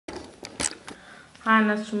Hi,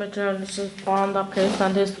 nice to meet you. This is from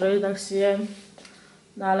dopekicks23 next year.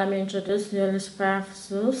 Now let me introduce you this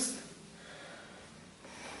professors.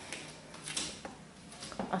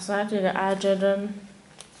 Aside the adjutant,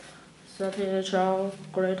 substantial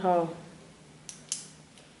greater.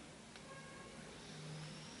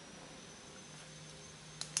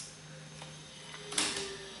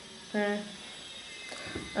 Okay.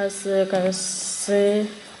 As you can see,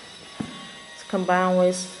 it's combined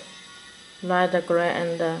with light gray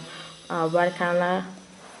and white color.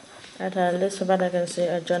 At this part, I can see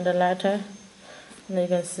a gender letter. And you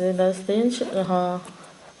can see the stitch.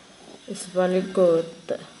 It's very good.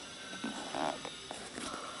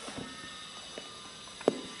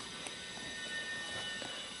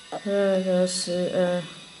 Here you can see a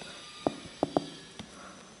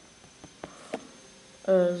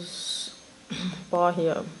ball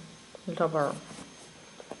here, little ball.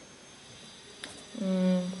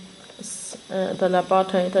 The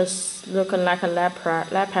bottom it looks like a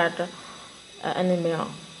leopard animal.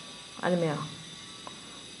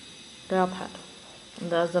 Leopard. And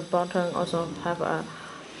the bottom also have a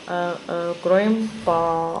green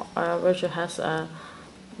ball which has a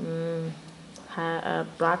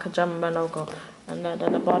black German logo, and then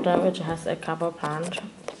the bottom which has a couple punch.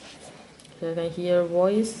 So you can hear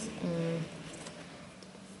voice.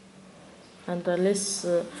 And this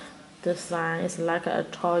design is like a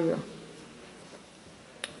toy.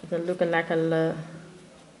 It looks like a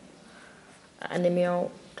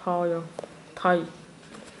animal toy.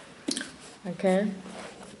 Okay.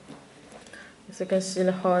 As you can see,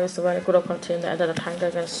 the whole is very good container. At the tank, you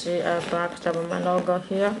can see a black German logo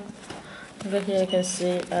here. Over here, you can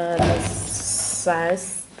see the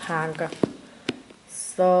size tag.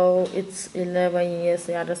 So it's 11 years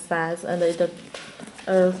the other size, and it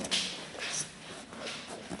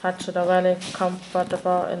touched very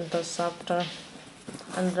comfortable and soft.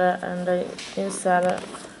 And the inside,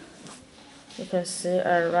 you can see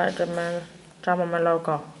a red German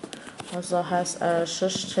logo. Also has a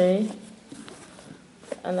sushi.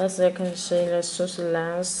 And as you can see, the sushi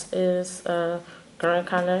lens is a green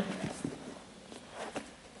color.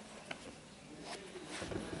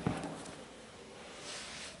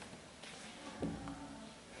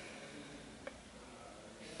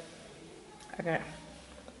 Okay.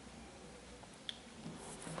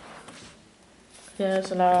 Here's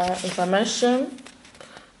the information.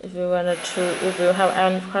 If you have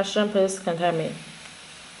any question, please contact me.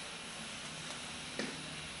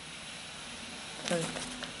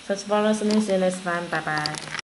 Thanks for listening. See you next time. Bye bye.